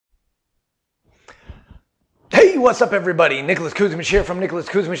what's up everybody? Nicholas Kuzmich here from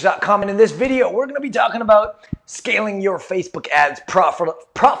nicholaskuzmich.com, and in this video we're going to be talking about scaling your Facebook ads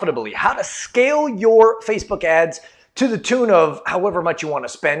profitably. How to scale your Facebook ads to the tune of however much you want to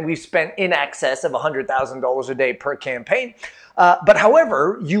spend. We've spent in excess of $100,000 a day per campaign, but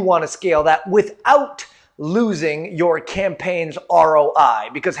however you want to scale that without losing your campaign's ROI.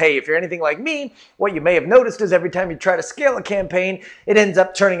 Because hey, if you're anything like me, what you may have noticed is every time you try to scale a campaign, it ends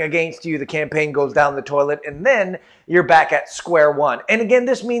up turning against you. The campaign goes down the toilet and then you're back at square one. And again,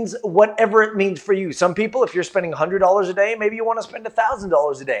 this means whatever it means for you. Some people, if you're spending $100 a day, maybe you want to spend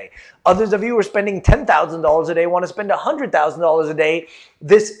 $1,000 a day. Others of you are spending $10,000 a day, want to spend $100,000 a day.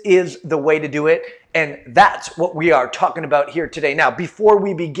 This is the way to do it. And that's what we are talking about here today. Now, before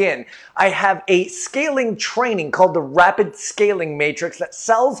we begin, I have a scaling training called the Rapid Scaling Matrix that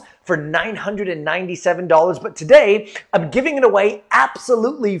sells for $997. But today, I'm giving it away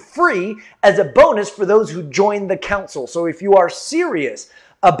absolutely free as a bonus for those who join the council. So if you are serious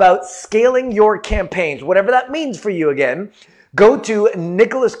about scaling your campaigns, whatever that means for you again, go to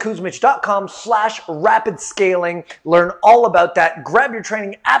nicholaskuzmich.com/rapidscaling. Learn all about that. Grab your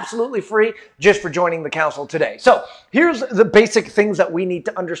training absolutely free just for joining the council today. So here's the basic things that we need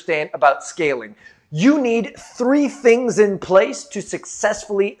to understand about scaling. You need 3 things in place to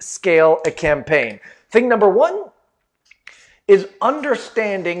successfully scale a campaign. Thing number 1 is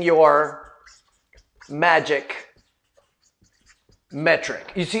understanding your magic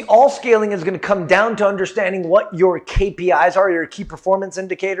metric. You see, all scaling is going to come down to understanding what your KPIs are, your key performance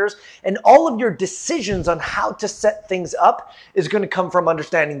indicators, and all of your decisions on how to set things up is going to come from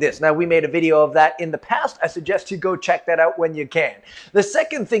understanding this. Now, we made a video of that in the past. I suggest you go check that out when you can. The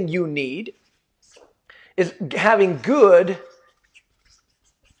second thing you need is having good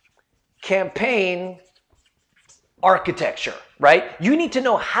campaign architecture, right? You need to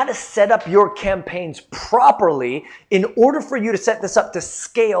know how to set up your campaigns properly in order for you to set this up to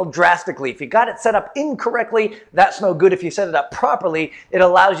scale drastically. If you got it set up incorrectly, that's no good. If you set it up properly, it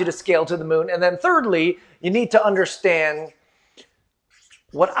allows you to scale to the moon. And then thirdly, you need to understand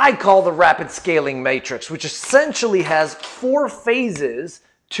what I call the rapid scaling matrix, which essentially has 4 phases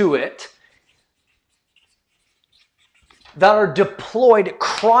to it that are deployed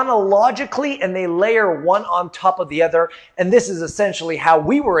chronologically, and they layer one on top of the other. And this is essentially how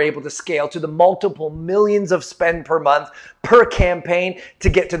we were able to scale to the multiple millions of spend per month per campaign to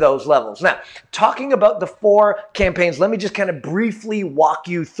get to those levels. Now, talking about the 4 campaigns, let me just kind of briefly walk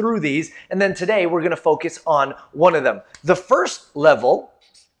you through these. And then today we're going to focus on one of them. The first level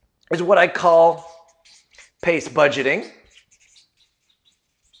is what I call pace budgeting.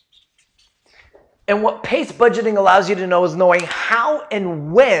 And what pace budgeting allows you to know is knowing how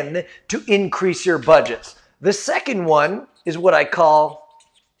and when to increase your budgets. The second one is what I call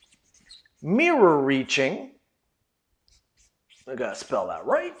mirror reaching. I gotta spell that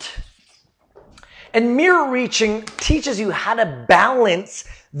right. And mirror reaching teaches you how to balance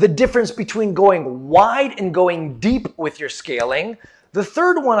the difference between going wide and going deep with your scaling. The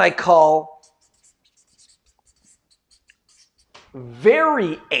third one I call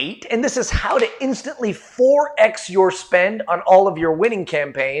variate, and this is how to instantly 4x your spend on all of your winning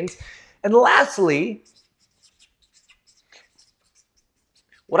campaigns. And lastly,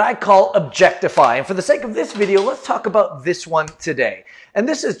 what I call objectify. And for the sake of this video, let's talk about this one today. And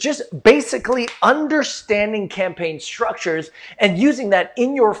this is just basically understanding campaign structures and using that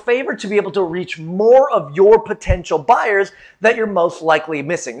in your favor to be able to reach more of your potential buyers that you're most likely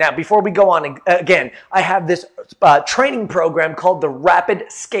missing. Now, before we go on, again, I have this training program called the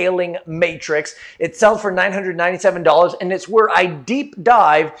Rapid Scaling Matrix. It sells for $997, and it's where I deep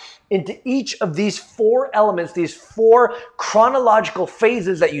dive into each of these 4 elements, these 4 chronological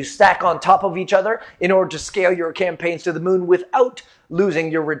phases that you stack on top of each other in order to scale your campaigns to the moon without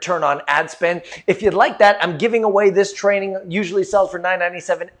losing your return on ad spend. If you'd like that, I'm giving away this training. Usually sells for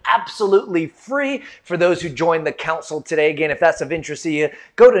 $997, absolutely free for those who join the council today. Again, if that's of interest to you,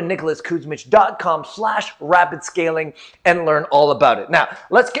 go to nicholaskuzmich.com/rapidscaling and learn all about it. Now,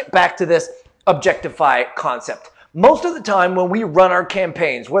 let's get back to this objectify concept. Most of the time when we run our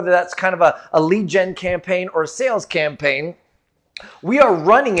campaigns, whether that's kind of a lead gen campaign or a sales campaign, we are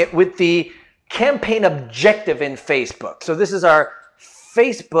running it with the campaign objective in Facebook. So this is our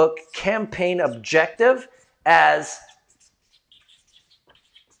Facebook campaign objective as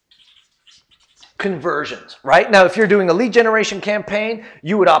conversions, right? Now, if you're doing a lead generation campaign,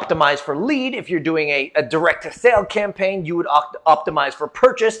 you would optimize for lead. If you're doing a direct to sale campaign, you would optimize for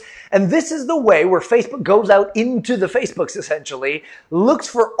purchase. And this is the way where Facebook goes out into the Facebooks, essentially, looks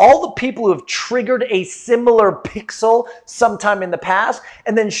for all the people who have triggered a similar pixel sometime in the past,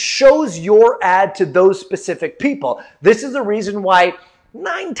 and then shows your ad to those specific people. This is the reason why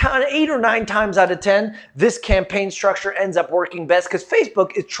 8 or 9 times out of 10, this campaign structure ends up working best, because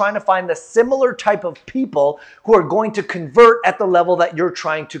Facebook is trying to find the similar type of people who are going to convert at the level that you're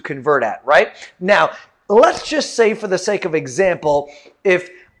trying to convert at, right? Now, let's just say, for the sake of example, if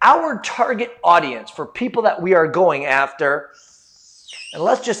our target audience for people that we are going after, and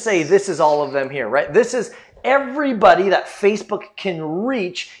let's just say this is all of them here, right? This is everybody that Facebook can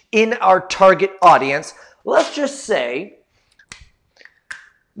reach in our target audience. Let's just say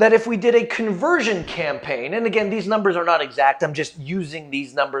that if we did a conversion campaign, and again, these numbers are not exact, I'm just using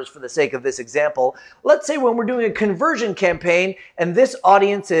these numbers for the sake of this example. Let's say when we're doing a conversion campaign and this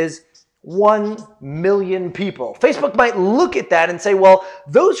audience is 1 million people. Facebook might look at that and say, well,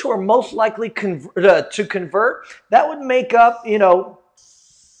 those who are most likely to convert, that would make up,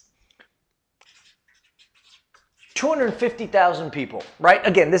 250,000 people, right?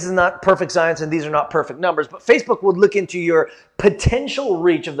 Again, this is not perfect science and these are not perfect numbers, but Facebook would look into your potential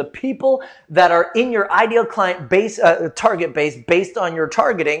reach of the people that are in your ideal client base, target base, based on your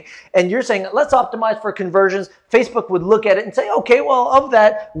targeting. And you're saying, let's optimize for conversions. Facebook would look at it and say, okay, well, of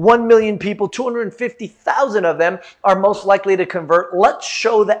that 1 million people, 250,000 of them are most likely to convert. Let's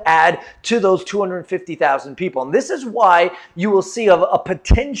show the ad to those 250,000 people. And this is why you will see a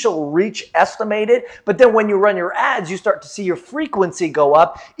potential reach estimated, but then when you run your ads, you start to see your frequency go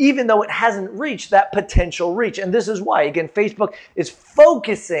up, even though it hasn't reached that potential reach. And this is why, again, Facebook is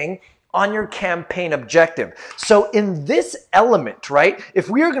focusing on your campaign objective. So in this element, right, if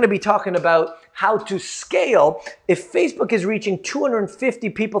we are going to be talking about how to scale, if Facebook is reaching 250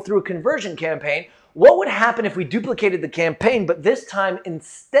 people through a conversion campaign, what would happen if we duplicated the campaign, but this time,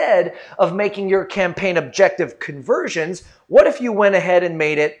 instead of making your campaign objective conversions, what if you went ahead and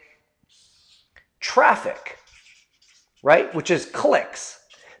made it traffic, right, which is clicks?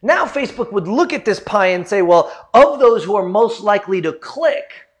 Now Facebook would look at this pie and say, well, of those who are most likely to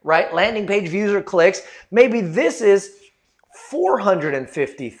click, right, landing page views or clicks, maybe this is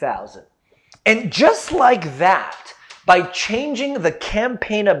 450,000. And just like that, by changing the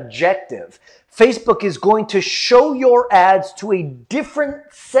campaign objective, Facebook is going to show your ads to a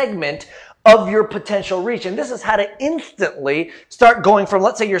different segment of your potential reach. And this is how to instantly start going from,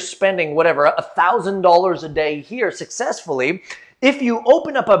 let's say you're spending whatever, $1,000 a day here successfully. If you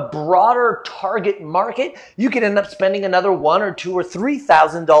open up a broader target market, you could end up spending another $1,000 or $2,000 or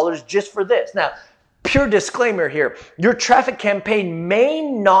 $3,000 just for this. Now, pure disclaimer here, your traffic campaign may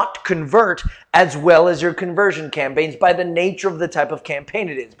not convert as well as your conversion campaigns by the nature of the type of campaign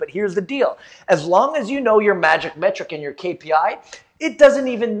it is. But here's the deal. As long as you know your magic metric and your KPI, it doesn't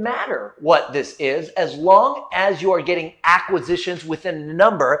even matter what this is, as long as you are getting acquisitions within a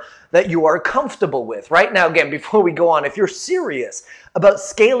number that you are comfortable with. Right now, again, before we go on, if you're serious about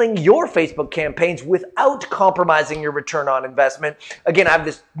scaling your Facebook campaigns without compromising your return on investment, again, I have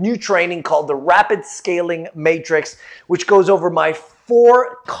this new training called the Rapid Scaling Matrix, which goes over my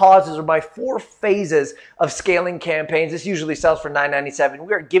 4 causes or my 4 phases of scaling campaigns. This usually sells for $9.97.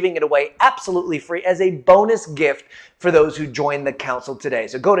 We are giving it away absolutely free as a bonus gift for those who join the council today.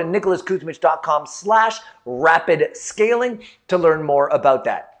 So go to nicholaskuzmich.com/rapid scaling to learn more about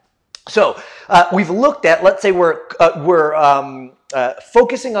that. So we've looked at, let's say we're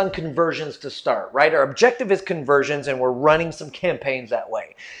focusing on conversions to start, right? Our objective is conversions and we're running some campaigns that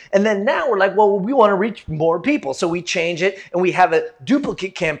way. And then now we're like, well, we want to reach more people. So we change it and we have a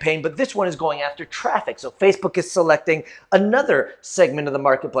duplicate campaign, but this one is going after traffic. So Facebook is selecting another segment of the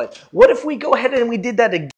marketplace. What if we go ahead and we did that again?